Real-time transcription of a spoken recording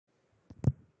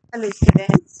Hello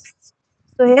students.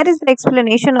 So here is the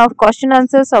explanation of question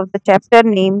answers of the chapter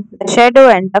named The Shadow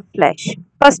and the Flesh.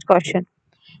 First question.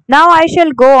 Now I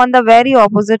shall go on the very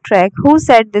opposite track. Who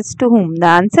said this to whom? The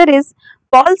answer is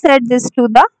Paul said this to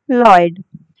the Lloyd.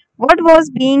 What was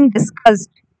being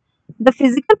discussed? The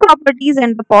physical properties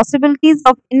and the possibilities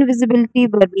of invisibility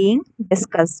were being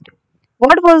discussed.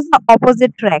 What was the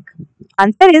opposite track?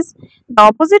 Answer is the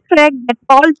opposite track that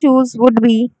Paul chose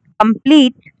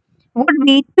complete would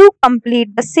be to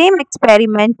complete the same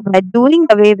experiment by doing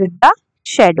away with the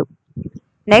shadow.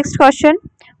 Next question.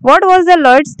 What was the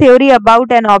Lloyd's theory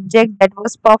about an object that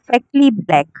was perfectly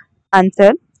black?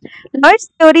 Answer. Lloyd's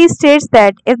theory states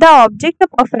that if the objects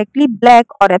are perfectly black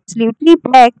or absolutely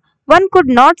black, one could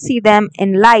not see them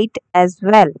in light as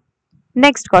well.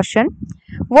 Next question.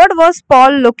 What was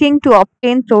Paul looking to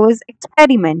obtain through his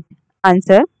experiment?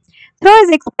 Answer. Through his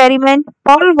experiment,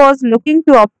 Paul was looking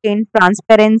to obtain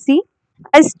transparency,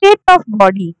 a state of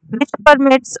body which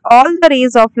permits all the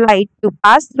rays of light to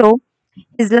pass through.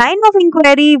 His line of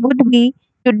inquiry would be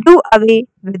to do away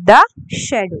with the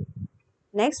shadow.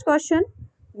 Next question.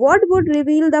 What would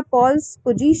reveal the Paul's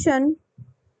position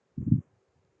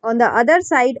on the other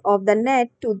side of the net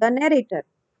to the narrator?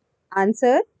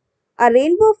 Answer. A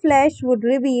rainbow flash would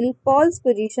reveal Paul's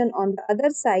position on the other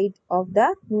side of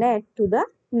the net to the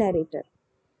narrator.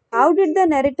 How did the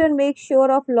narrator make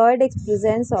sure of Lloyd's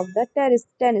presence of the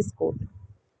tennis court?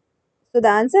 So the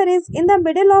answer is in the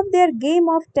middle of their game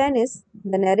of tennis,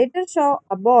 the narrator saw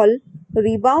a ball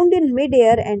rebound in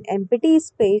midair and empty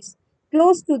space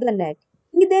close to the net.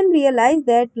 He then realized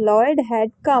that Lloyd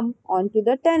had come onto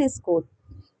the tennis court.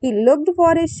 He looked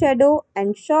for his shadow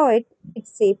and saw it,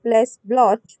 its shapeless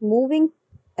blotch moving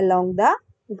along the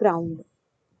ground.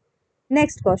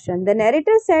 Next question. The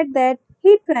narrator said that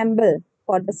he trembled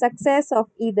for the success of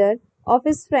either of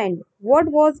his friend. What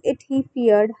was it he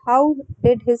feared? How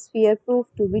did his fear prove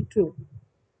to be true?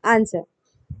 Answer.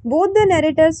 Both the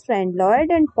narrator's friend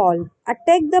Lloyd and Paul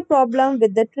attacked the problem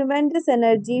with the tremendous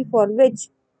energy for which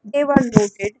they were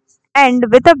noted and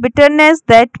with a bitterness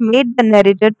that made the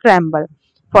narrator tremble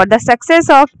for the success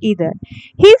of either.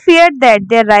 He feared that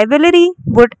their rivalry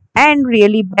would end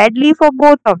really badly for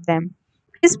both of them.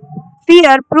 His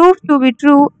fear proved to be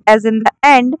true, as in the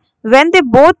end, when they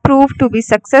both proved to be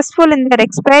successful in their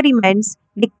experiments,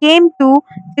 they came to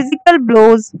physical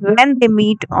blows when they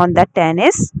meet on the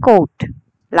tennis court.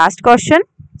 Last question.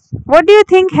 What do you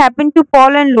think happened to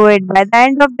Paul and Lloyd by the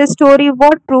end of the story?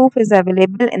 What proof is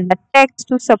available in the text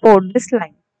to support this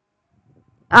line?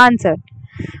 Answer.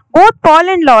 Both Paul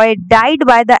and Lloyd died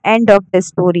by the end of the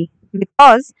story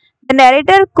because the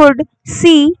narrator could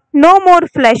see no more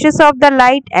flashes of the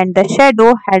light and the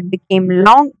shadow had become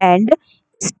long and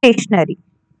stationary.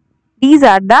 These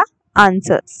are the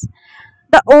answers.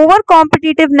 The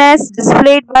over-competitiveness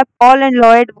displayed by Paul and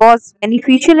Lloyd was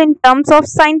beneficial in terms of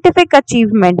scientific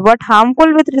achievement but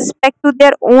harmful with respect to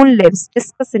their own lives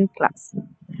discussed in class.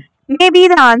 Maybe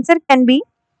the answer can be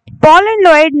Paul and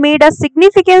Lloyd made a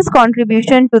significant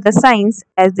contribution to the science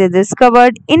as they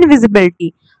discovered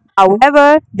invisibility.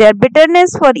 However, their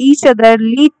bitterness for each other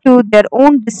led to their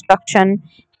own destruction.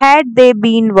 Had they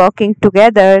been working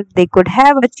together, they could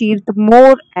have achieved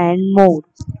more and more.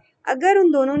 अगर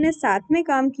उन दोनों ने साथ में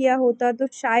काम किया होता तो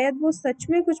शायद वो सच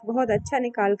में कुछ बहुत अच्छा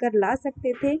निकाल कर ला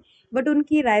सकते थे, बट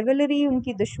उनकी राइवलरी,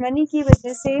 उनकी दुश्मनी की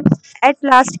वजह से एट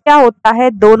लास्ट क्या होता है,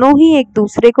 दोनों ही एक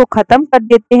दूसरे को ख़त्म कर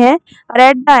देते हैं और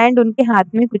एट द एंड उनके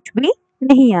हाथ में कुछ भी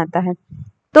नहीं आता है.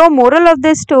 तो moral of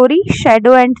the story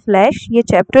shadow and flash, ये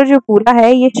चैप्टर जो पूरा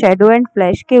है ये शैडो एंड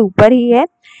फ्लैश के ऊपर ही है.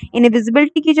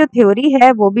 इनविजिबिलिटी की जो थ्योरी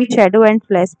है वो भी शैडो एंड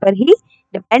फ्लैश पर ही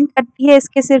डिपेंड करती है.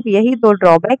 इसके सिर्फ यही दो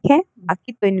ड्रॉबैक हैं,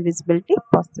 बाकी तो इनविजिबिलिटी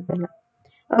पॉसिबल है.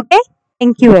 Okay,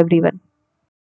 thank you everyone.